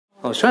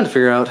I was trying to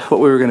figure out what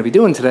we were going to be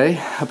doing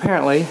today.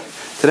 Apparently,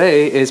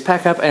 today is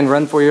pack up and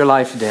run for your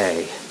life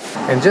day.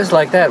 And just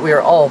like that, we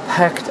are all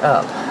packed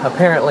up.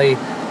 Apparently,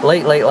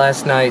 late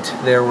last night,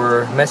 there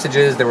were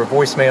messages, there were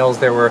voicemails,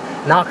 there were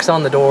knocks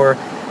on the door,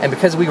 and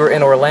because we were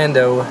in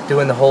Orlando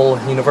doing the whole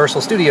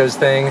Universal Studios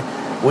thing,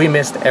 we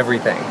missed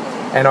everything.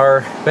 And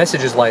our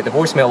messages light, the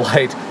voicemail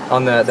light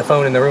on the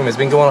phone in the room has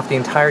been going off the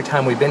entire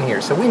time we've been here.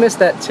 So we missed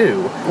that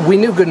too. We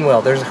knew good and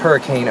well there's a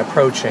hurricane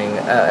approaching,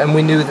 and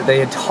we knew that they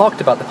had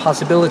talked about the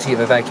possibility of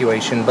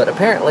evacuation, but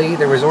apparently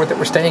the resort that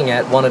we're staying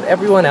at wanted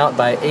everyone out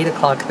by 8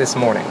 o'clock this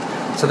morning.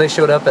 So they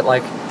showed up at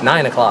like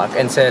 9 o'clock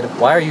and said,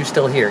 "Why are you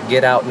still here?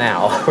 Get out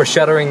now. We're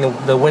shuttering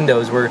the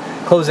windows, we're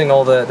closing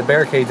all the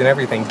barricades and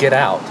everything, get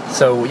out."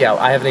 So yeah,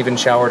 I haven't even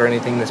showered or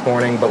anything this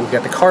morning, but we've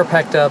got the car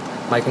packed up.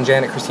 Mike and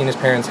Janet, Christina's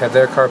parents, have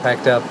their car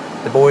packed up.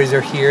 The boys are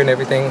here and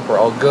everything. We're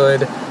all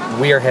good.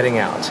 We are heading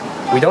out.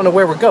 We don't know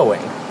where we're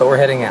going, but we're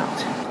heading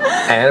out.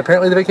 And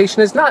apparently the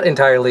vacation is not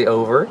entirely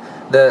over.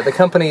 The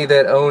company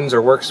that owns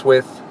or works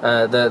with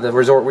the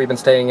resort we've been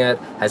staying at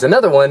has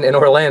another one in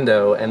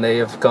Orlando, and they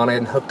have gone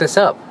ahead and hooked us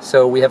up.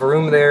 So we have a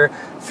room there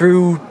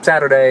through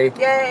Saturday.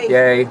 Yay!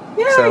 Yay!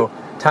 Yay. So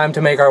time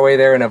to make our way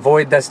there and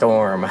avoid the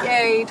storm.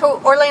 Yay! To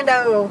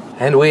Orlando!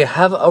 And we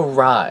have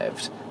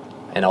arrived.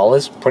 And all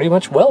is pretty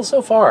much well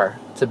so far.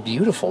 It's a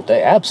beautiful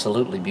day,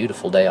 absolutely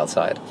beautiful day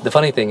outside. The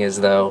funny thing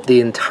is though,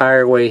 the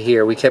entire way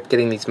here we kept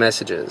getting these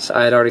messages.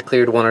 I had already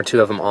cleared 1 or 2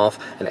 of them off,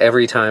 and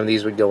every time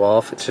these would go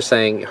off, it's just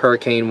saying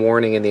hurricane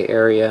warning in the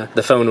area.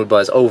 The phone would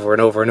buzz over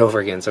and over and over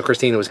again. So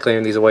Christina was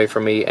clearing these away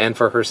from me and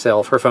for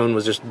herself. Her phone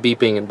was just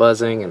beeping and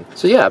buzzing. And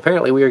so yeah,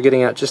 apparently we are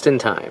getting out just in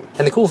time.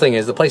 And the cool thing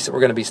is the place that we're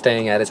going to be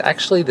staying at is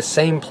actually the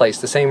same place,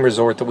 the same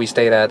resort that we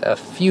stayed at a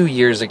few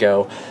years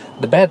ago.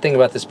 The bad thing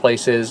about this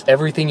place is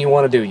everything you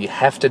want to do, you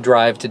have to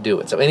drive to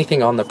do it. So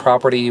anything on the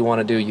property you want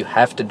to do, you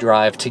have to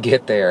drive to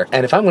get there.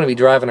 And if I'm going to be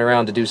driving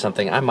around to do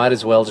something, I might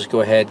as well just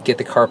go ahead, get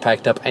the car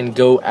packed up, and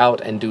go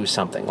out and do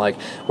something. Like,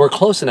 we're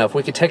close enough.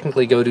 We could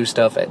technically go do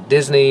stuff at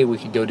Disney. We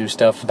could go do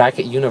stuff back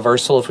at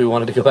Universal if we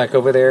wanted to go back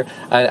over there.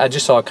 I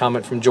just saw a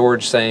comment from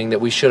George saying that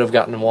we should have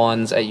gotten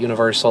wands at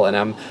Universal,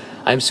 and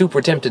I'm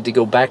super tempted to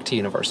go back to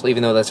Universal,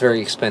 even though that's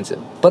very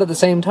expensive. But at the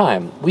same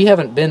time, we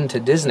haven't been to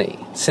Disney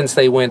since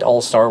they went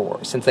all Star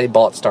Wars, since they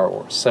bought Star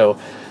Wars. So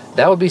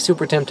that would be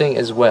super tempting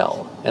as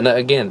well. And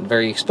again,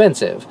 very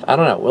expensive. I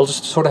don't know, we'll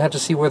just sort of have to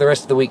see where the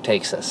rest of the week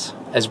takes us.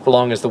 As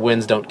long as the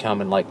winds don't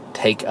come and like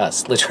take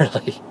us,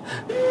 literally.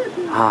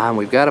 And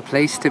we've got a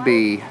place to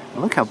be.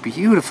 Look how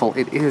beautiful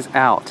it is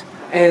out.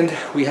 And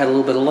we had a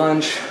little bit of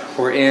lunch.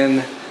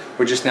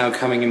 We're just now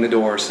coming in the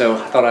door, so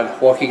I thought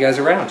I'd walk you guys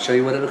around, show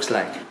you what it looks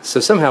like. So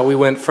somehow we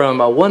went from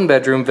a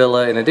 1-bedroom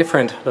villa in a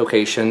different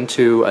location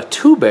to a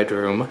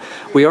 2-bedroom.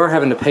 We are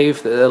having to pay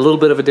a little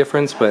bit of a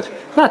difference, but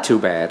not too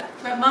bad.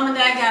 But Mom and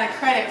Dad got a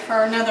credit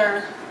for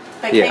another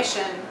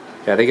vacation.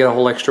 Yeah, they get a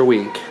whole extra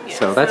week, Yeah,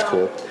 so that's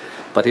cool.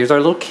 But here's our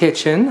little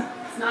kitchen.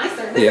 It's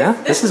nicer.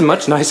 This is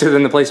much nicer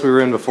than the place we were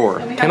in before.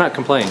 Cannot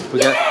complain. We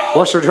got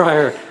washer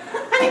dryer.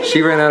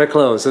 She ran out of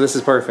clothes, so this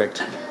is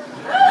perfect.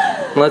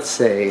 Let's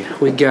see,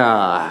 we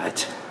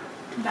got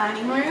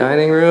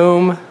dining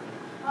room,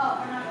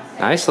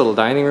 nice little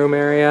dining room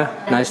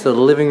area, nice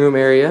little living room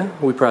area.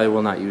 We probably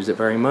will not use it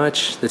very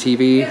much. The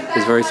TV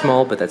is very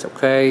small, but that's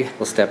okay.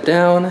 We'll step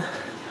down.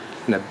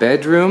 And the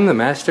bedroom, the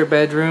master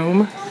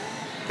bedroom.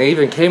 It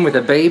even came with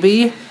a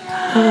baby.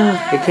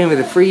 It came with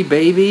a free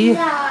baby.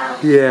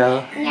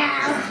 Yeah.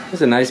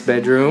 There's a nice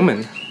bedroom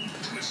and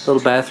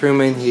little bathroom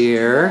in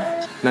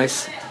here.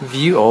 Nice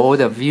view. Oh,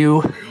 the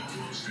view.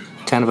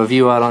 Kind of a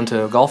view out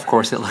onto a golf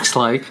course, it looks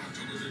like.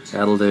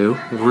 That'll do.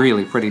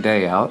 Really pretty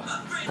day out.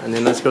 And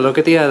then let's go look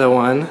at the other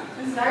one.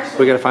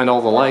 We gotta find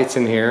all the lights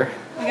in here.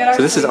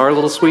 So this is our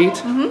little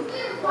suite.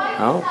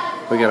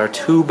 Oh, we got our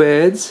 2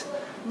 beds.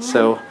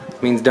 So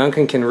it means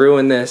Duncan can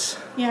ruin this.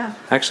 Yeah.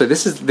 Actually,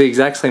 this is the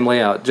exact same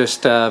layout.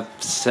 Just 8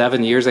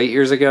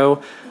 years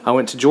ago, I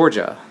went to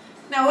Georgia.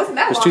 No, it wasn't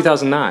that long. It was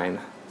 2009.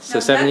 So no,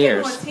 7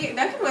 years.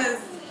 Duncan was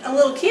a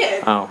little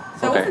kid. Oh, okay.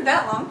 So it wasn't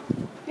that long.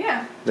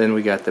 Yeah. Then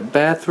we got the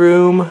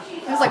bathroom.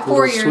 It was like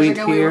 4 years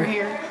ago we were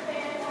here.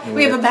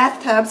 We have a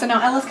bathtub, so now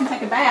Ellis can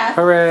take a bath.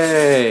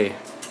 Hooray!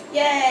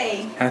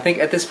 Yay! And I think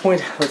at this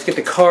point, let's get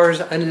the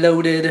cars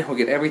unloaded. We'll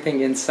get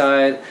everything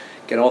inside,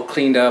 get all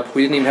cleaned up.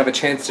 We didn't even have a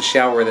chance to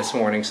shower this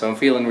morning, so I'm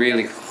feeling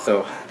really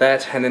so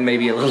that, and then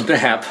maybe a little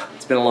nap.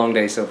 It's been a long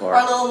day so far. Or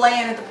a little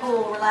laying at the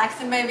pool,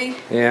 relaxing maybe.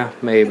 Yeah,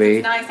 maybe.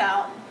 It's nice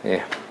out.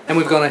 Yeah. And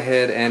we've gone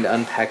ahead and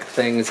unpacked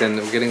things, and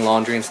we're getting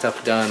laundry and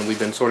stuff done. We've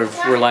been sort of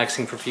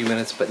relaxing for a few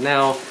minutes, but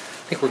now I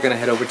think we're gonna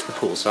head over to the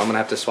pool, so I'm gonna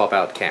have to swap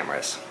out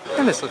cameras.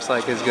 And this looks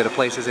like as good a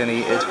place as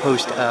any to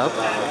post up.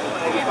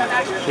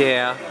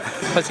 Yeah.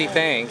 What's he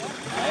think?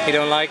 He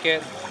don't like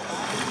it?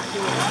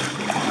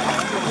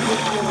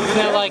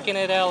 Not liking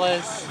it,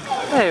 Ellis.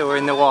 Hey, we're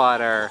in the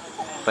water.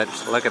 But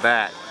look at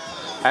that.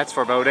 That's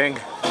foreboding.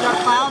 Dark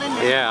cloud in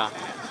there. Yeah.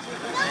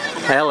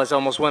 Ellis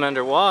almost went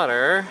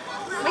underwater.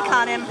 We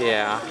caught him.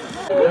 Yeah.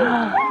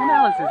 And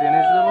Ellis is in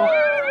his little,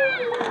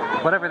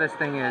 whatever this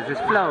thing is,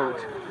 just float.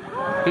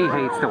 He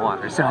hates the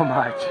water so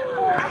much.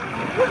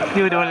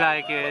 You don't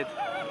like it.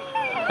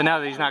 But now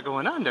that he's not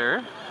going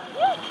under,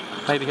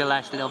 maybe he'll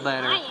last a little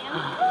better.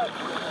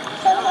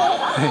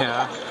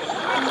 Yeah.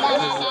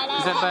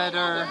 Is that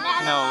better?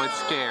 No, it's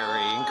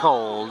scary and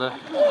cold.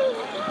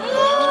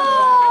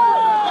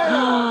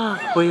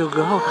 Where you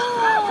go?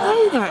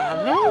 Hey there,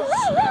 Alice.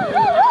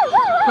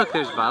 Look,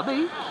 there's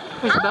Bobby.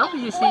 There's Bobby,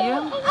 you see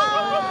him?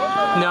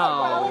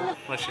 No.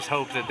 Let's just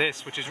hope that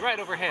this, which is right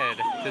overhead,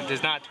 that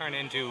does not turn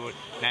into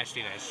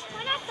nastiness.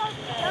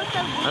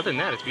 Other than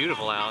that, it's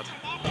beautiful out.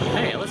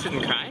 Hey, Alice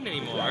isn't crying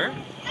anymore.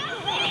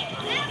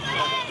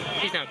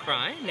 He's not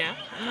crying now.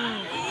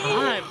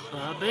 Hi,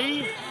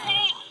 Bobby.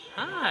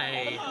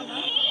 Hi.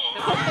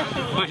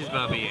 Where's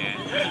Bobby at?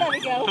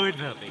 Where's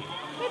Bobby?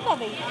 Where's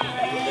Bobby?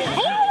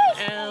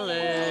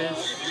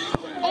 Alice.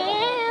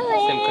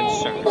 Some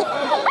concern.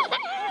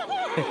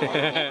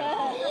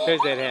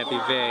 There's that happy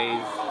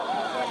face.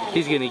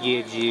 He's gonna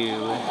get you.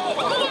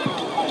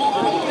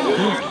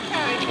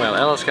 Well,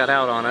 Ellis got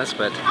out on us,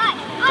 but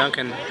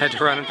Duncan had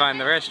to run and find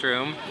the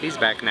restroom. He's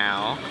back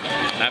now.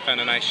 And I found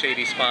a nice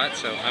shady spot,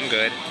 so I'm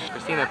good.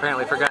 Christina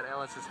apparently forgot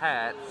Ellis's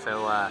hat,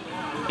 so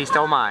he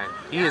stole mine.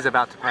 He is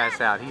about to pass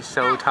out. He's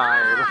so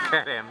tired. Look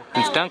at him.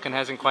 Since Duncan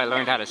hasn't quite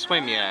learned how to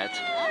swim yet,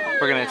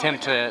 we're gonna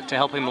attempt to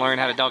help him learn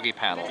how to doggy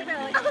paddle.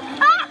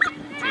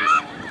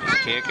 He's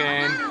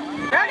kicking.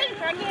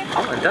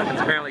 Oh, and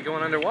Duncan's apparently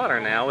going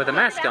underwater now with a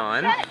mask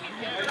on.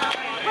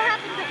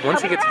 Once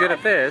he gets good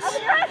at this,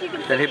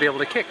 then he'll be able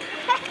to kick.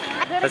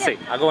 Let's see.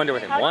 I'll go under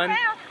with him. 1,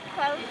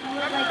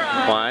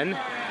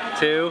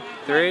 2,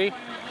 3.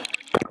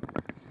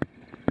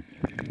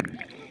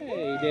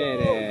 Hey, did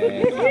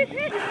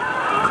it.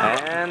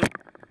 And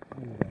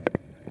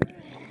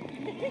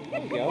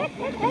there you go.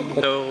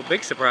 So,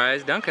 big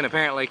surprise, Duncan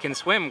apparently can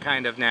swim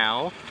kind of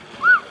now.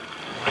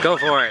 Go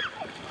for it.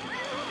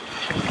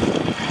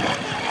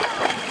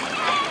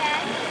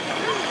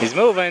 He's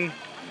moving.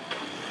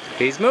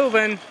 He's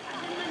moving.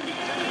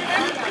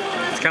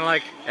 It's kind of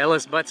like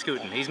Ellis butt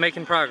scooting. He's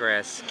making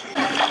progress.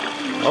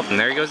 Oh, and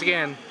there he goes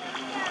again.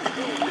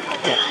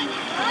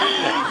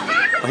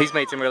 Well, he's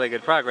made some really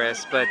good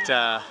progress, but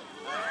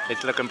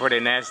it's looking pretty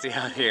nasty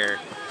out here.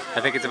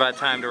 I think it's about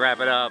time to wrap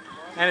it up.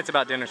 And it's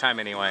about dinner time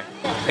anyway.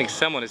 I think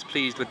someone is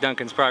pleased with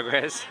Duncan's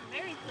progress.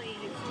 Very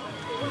pleased.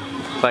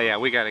 But yeah,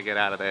 we gotta get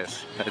out of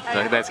this.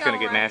 That's gonna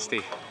get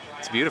nasty.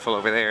 It's beautiful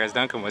over there, as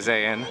Duncan was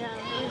saying.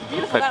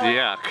 But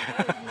yuck.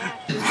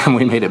 And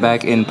we made it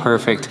back in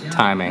perfect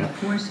timing.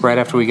 Right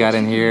after we got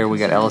in here, we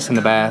got Ellis in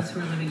the bath.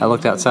 I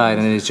looked outside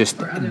and it is just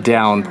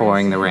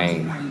downpouring the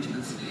rain.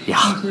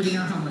 Yeah.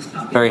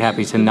 Very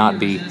happy to not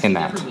be in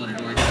that.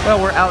 Well,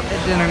 we're out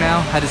at dinner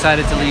now. I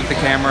decided to leave the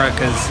camera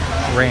because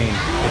rain.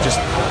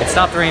 It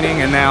stopped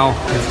raining and now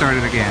it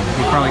started again.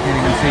 You probably can't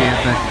even see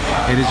it, but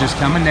it is just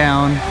coming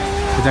down.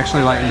 It's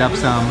actually lightened up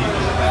some.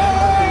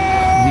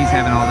 He's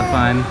having all the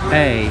fun.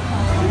 Hey,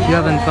 if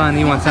you're having fun,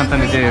 you want something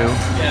to do.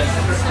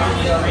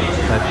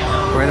 But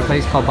we're at a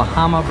place called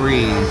Bahama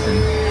Breeze, and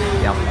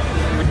yep.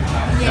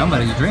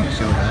 Somebody's drink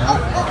showed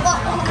up.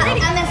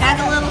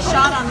 Add a little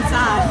shot on the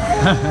side.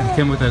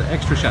 Came with an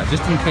extra shot,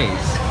 just in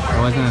case.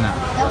 There wasn't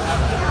enough.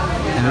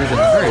 And there's a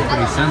very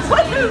pretty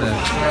sunset. See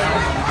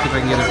if I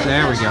can get up.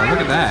 There we go. Look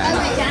at that.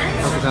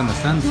 Focus on the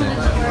sunset.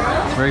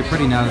 It's very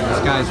pretty now that the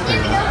sky's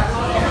clear.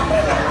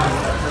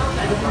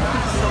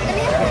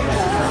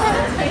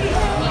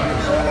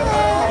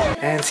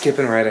 And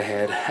skipping right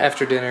ahead,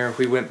 after dinner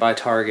we went by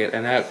Target,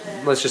 and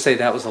let's just say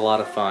that was a lot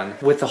of fun.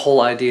 With the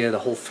whole idea, the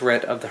whole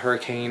threat of the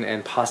hurricane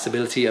and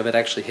possibility of it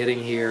actually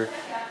hitting here,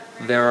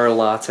 there are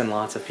lots and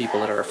lots of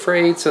people that are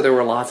afraid, so there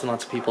were lots and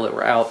lots of people that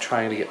were out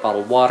trying to get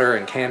bottled water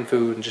and canned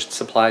food and just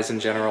supplies in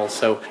general.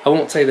 So I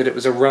won't say that it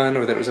was a run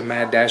or that it was a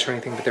mad dash or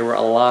anything, but there were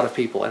a lot of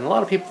people, and a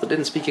lot of people that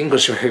didn't speak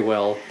English very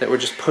well, that were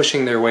just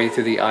pushing their way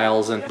through the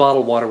aisles, and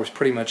bottled water was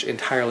pretty much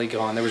entirely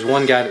gone. There was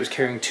one guy that was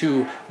carrying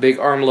 2 big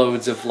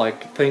armloads of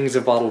like things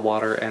of bottled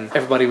water, and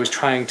everybody was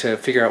trying to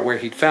figure out where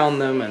he'd found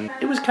them, and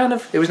it was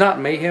not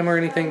mayhem or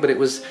anything, but it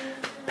was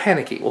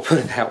panicky, we'll put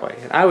it that way.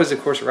 And I was,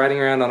 of course, riding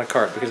around on a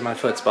cart because my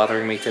foot's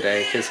bothering me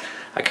today because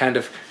I kind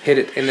of hit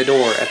it in the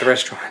door at the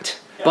restaurant.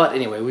 But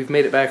anyway, we've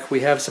made it back.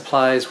 We have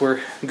supplies. We're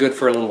good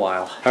for a little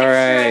while. All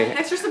right.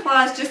 Extra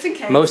supplies just in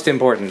case. Most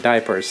important,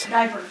 diapers.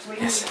 Diapers.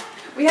 Yes.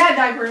 We had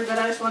diapers, but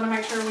I just want to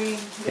make sure we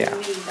didn't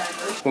need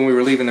diapers. When we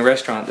were leaving the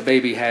restaurant, the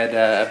baby had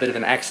a bit of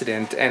an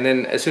accident, and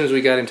then as soon as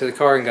we got him to the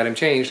car and got him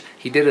changed,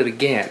 he did it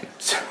again.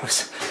 So it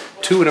was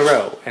 2 in a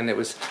row, and it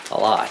was a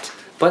lot.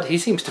 But he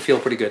seems to feel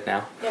pretty good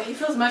now. Yeah, he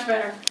feels much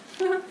better.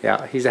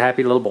 Yeah, he's a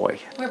happy little boy.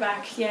 We're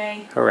back,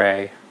 yay.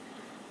 Hooray.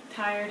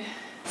 Tired.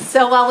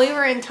 So while we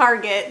were in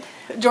Target,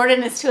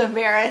 Jordan is too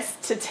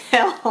embarrassed to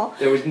tell.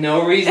 There was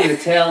no reason to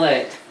tell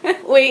it.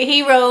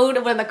 He rode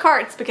one of the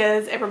carts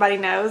because everybody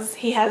knows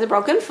he has a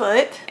broken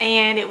foot,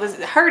 and it was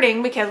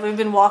hurting because we've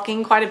been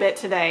walking quite a bit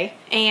today.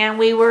 And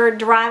we were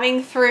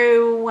driving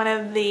through one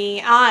of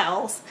the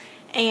aisles,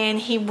 and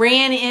he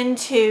ran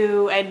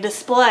into a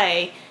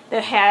display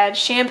that had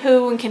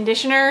shampoo and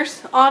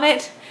conditioners on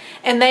it,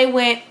 and they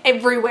went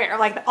everywhere.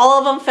 Like all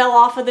of them fell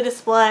off of the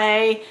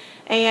display,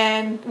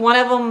 and one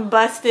of them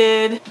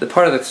busted. The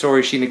part of the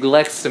story she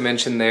neglects to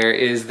mention there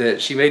is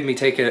that she made me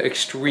take an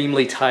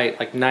extremely tight,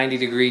 like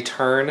 90-degree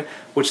turn,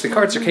 which the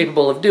carts are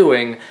capable of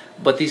doing,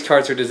 but these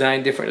carts are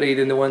designed differently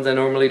than the ones I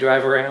normally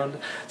drive around.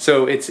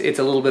 So it's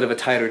a little bit of a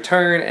tighter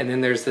turn, and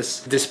then there's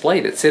this display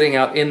that's sitting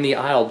out in the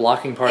aisle,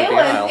 blocking part of the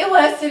aisle. It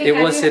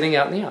was sitting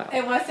out in the aisle.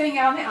 It was sitting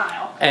out in the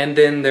aisle. And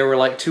then there were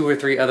like 2 or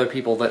 3 other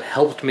people that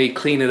helped me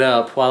clean it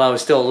up while I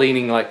was still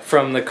leaning like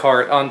from the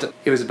cart onto...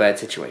 It was a bad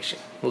situation.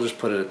 We'll just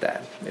put it at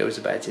that. It was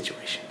a bad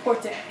situation. Poor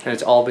thing. And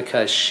it's all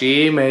because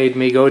she made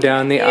me go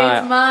down the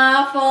aisle. It's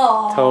my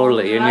fault.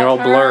 Totally, and you're all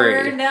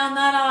blurry. Turned down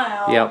that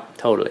aisle. Yep,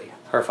 totally.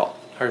 Her fault.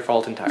 Her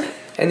fault entirely.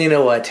 And you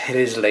know what? It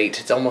is late.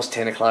 It's almost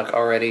 10 o'clock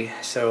already.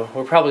 So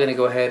we're probably going to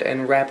go ahead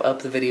and wrap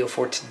up the video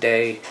for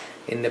today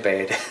in the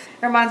bed. It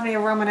reminds me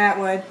of Roman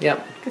Atwood.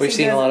 Yep. We've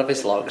seen a lot of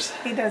his vlogs.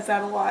 He does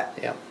that a lot.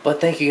 Yeah. But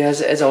thank you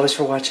guys as always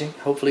for watching.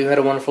 Hopefully you had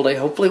a wonderful day.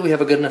 Hopefully we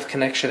have a good enough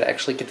connection to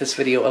actually get this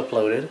video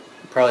uploaded.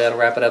 Probably ought to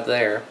wrap it up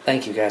there.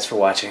 Thank you guys for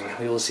watching.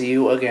 We will see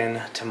you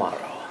again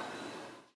tomorrow.